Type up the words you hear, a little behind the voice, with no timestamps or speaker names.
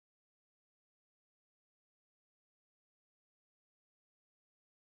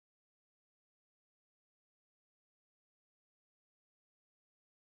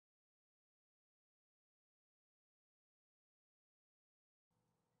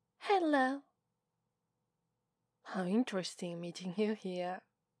Hello. How interesting meeting you here.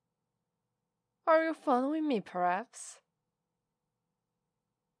 Are you following me, perhaps?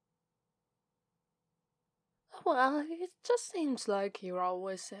 Well, it just seems like you're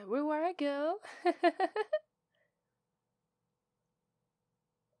always everywhere I go.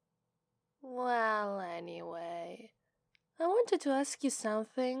 Well, anyway, I wanted to ask you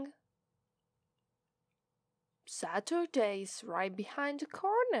something. Saturday's right behind the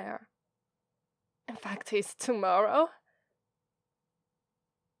corner. In fact, it's tomorrow.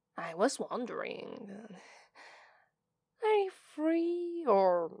 I was wondering, are you free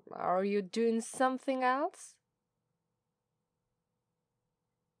or are you doing something else?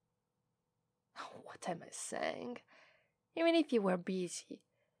 What am I saying? Even if you were busy,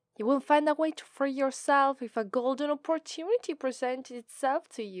 you will find a way to free yourself if a golden opportunity presents itself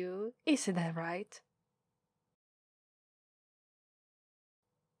to you. Isn't that right?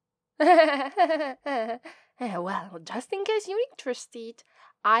 Well, just in case you're interested,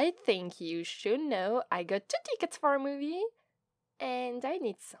 I think you should know I got 2 tickets for a movie, and I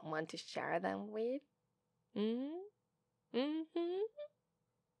need someone to share them with. Mm-hmm.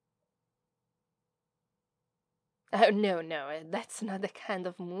 Oh, no, that's not the kind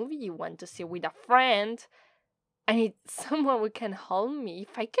of movie you want to see with a friend. I need someone who can hold me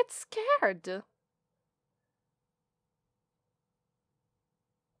if I get scared.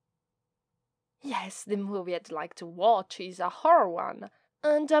 Yes, the movie I'd like to watch is a horror one,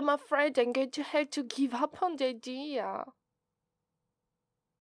 and I'm afraid I'm going to have to give up on the idea.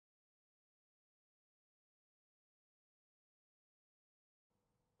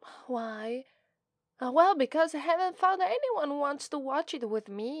 Why? Well, because I haven't found anyone who wants to watch it with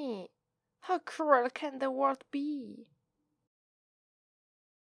me. How cruel can the world be?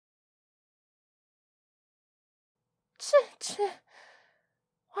 Tch.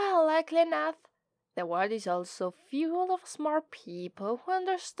 Well, likely enough, the world is also full of smart people who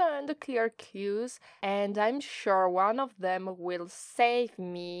understand the clear cues, and I'm sure one of them will save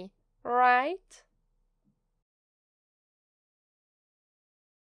me, right?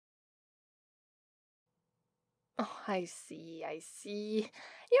 Oh, I see.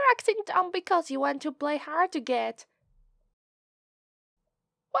 You're acting dumb because you want to play hard to get.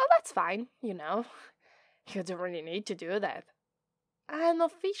 Well, that's fine. You don't really need to do that. I'm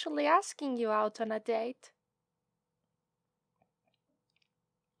officially asking you out on a date.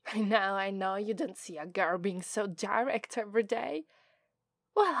 I know, you don't see a girl being so direct every day.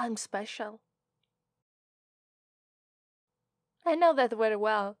 Well, I'm special. I know that very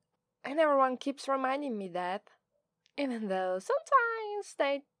well, and everyone keeps reminding me that, even though sometimes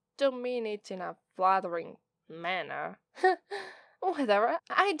they don't mean it in a flattering manner. Whatever,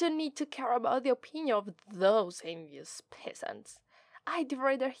 I don't need to care about the opinion of those envious peasants. I'd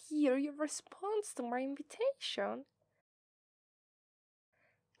rather hear your response to my invitation.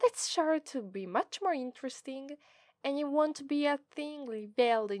 That's sure to be much more interesting, and it won't be a thinly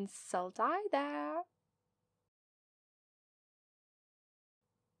veiled insult either.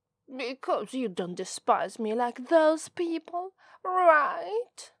 Because you don't despise me like those people,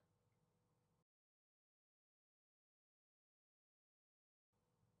 right?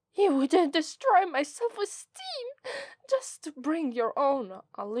 You wouldn't destroy my self esteem just to bring your own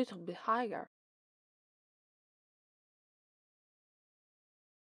a little bit higher.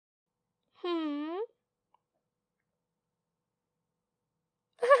 Hmm?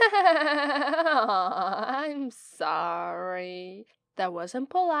 I'm sorry. That wasn't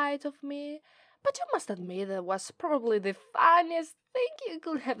polite of me, but you must admit that was probably the funniest thing you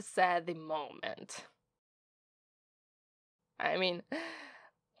could have said at the moment. I mean,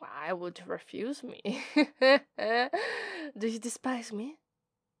 why would you refuse me? Do you despise me?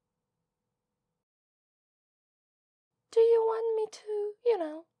 Do you want me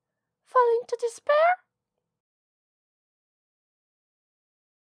to, fall into despair?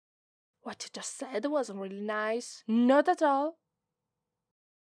 What you just said wasn't really nice. Not at all.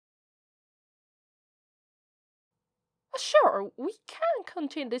 Sure, we can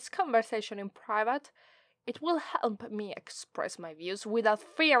continue this conversation in private. It will help me express my views without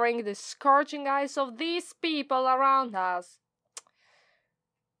fearing the scorching eyes of these people around us.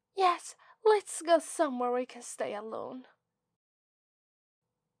 Yes, let's go somewhere we can stay alone.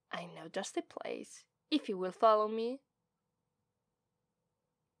 I know just the place, if you will follow me.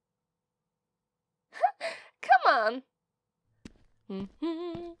 Come on!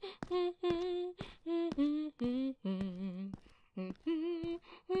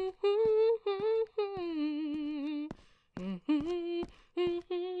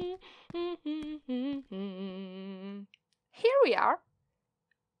 Here we are.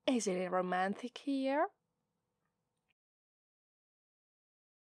 Isn't it romantic here?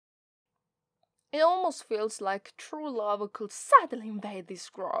 It almost feels like true love could suddenly invade this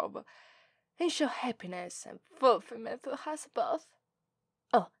grove and show happiness and fulfillment to us both.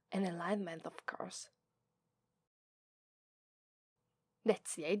 Oh, and enlightenment, of course.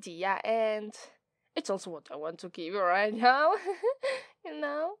 That's the idea, and it's also what I want to give you right now. you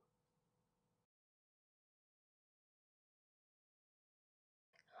know?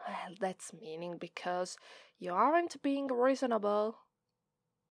 Well, that's meaning because you aren't being reasonable.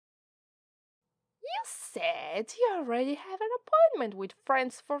 You said you already have an appointment with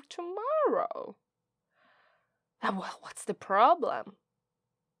friends for tomorrow. Ah, well, what's the problem?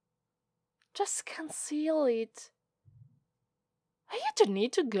 Just conceal it. You don't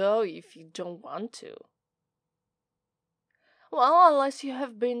need to go if you don't want to. Well, unless you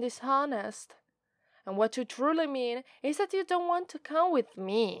have been dishonest. And what you truly mean is that you don't want to come with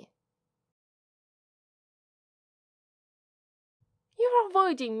me. You're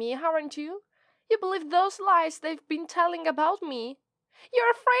avoiding me, aren't you? You believe those lies they've been telling about me.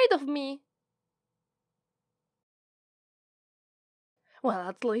 You're afraid of me. Well,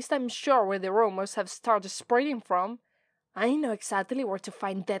 at least I'm sure where the rumors have started spreading from. I know exactly where to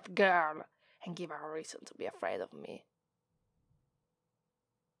find that girl and give her a reason to be afraid of me.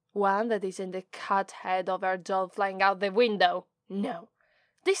 One that isn't the cut head of her doll flying out the window. No.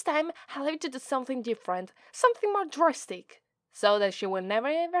 This time I'll have to do something different, something more drastic, so that she will never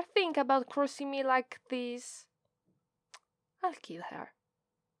ever think about crossing me like this. I'll kill her.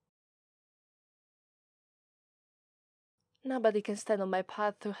 Nobody can stand on my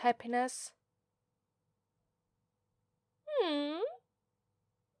path to happiness. Hmm.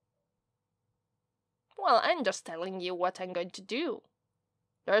 Well, I'm just telling you what I'm going to do.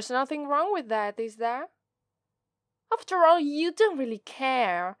 There's nothing wrong with that, is there? After all, you don't really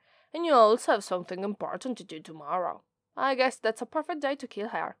care, and you also have something important to do tomorrow. I guess that's a perfect day to kill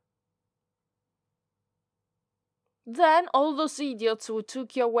her. Then all those idiots who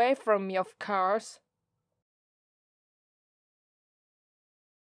took you away from me, of course.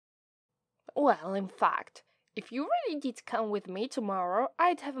 Well, in fact, if you really did come with me tomorrow,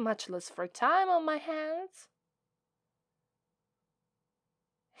 I'd have much less free time on my hands.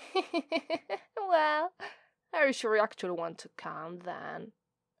 Well, are you sure you actually want to come then?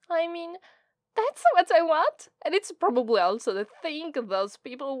 I mean, that's what I want, and it's probably also the thing those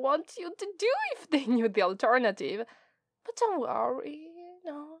people want you to do if they knew the alternative. But don't worry,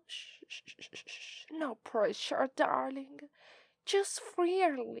 no, no pressure, darling. Choose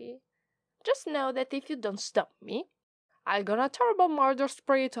freely. Just know that if you don't stop me, I'll go on a terrible murder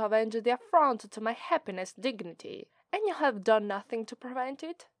spree to avenge the affront to my happiness, dignity, and you have done nothing to prevent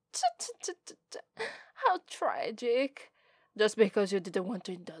it. How tragic. Just because you didn't want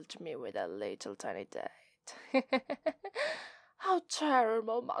to indulge me with a little tiny date. How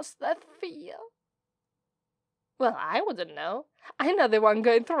terrible must that feel? Well, I wouldn't know. I'm not the one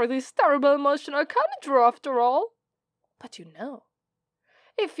going through this terrible emotional conundrum after all. But you know,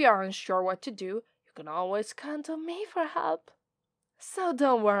 if you are unsure what to do, you can always count on me for help. So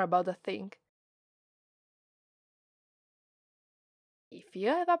don't worry about a thing. If you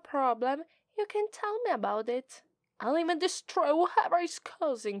have a problem, you can tell me about it. I'll even destroy whoever is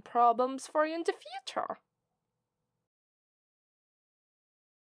causing problems for you in the future.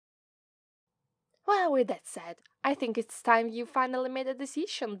 Well, with that said, I think it's time you finally made a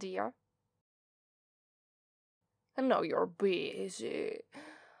decision, dear. I know you're busy,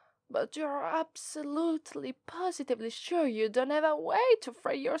 but you're absolutely positively sure you don't have a way to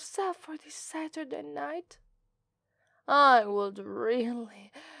free yourself for this Saturday night? I would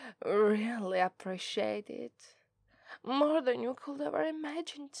really, really appreciate it. More than you could ever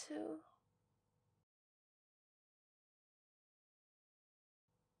imagine to.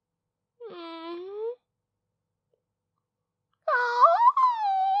 Mm.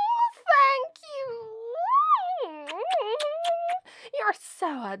 Oh, thank you. You're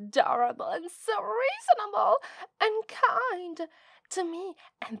so adorable and so reasonable and kind to me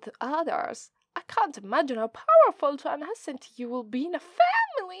and to others. I can't imagine how powerful to an accent you will be in a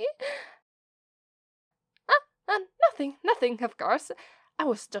family. Nothing, of course. I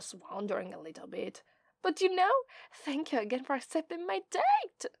was just wondering a little bit. But thank you again for accepting my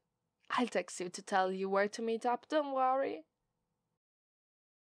date. I'll text you to tell you where to meet up, don't worry.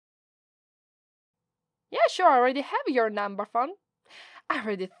 Yeah, sure, I already have your number phone. I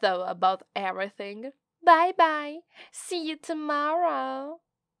already thought about everything. Bye bye. See you tomorrow.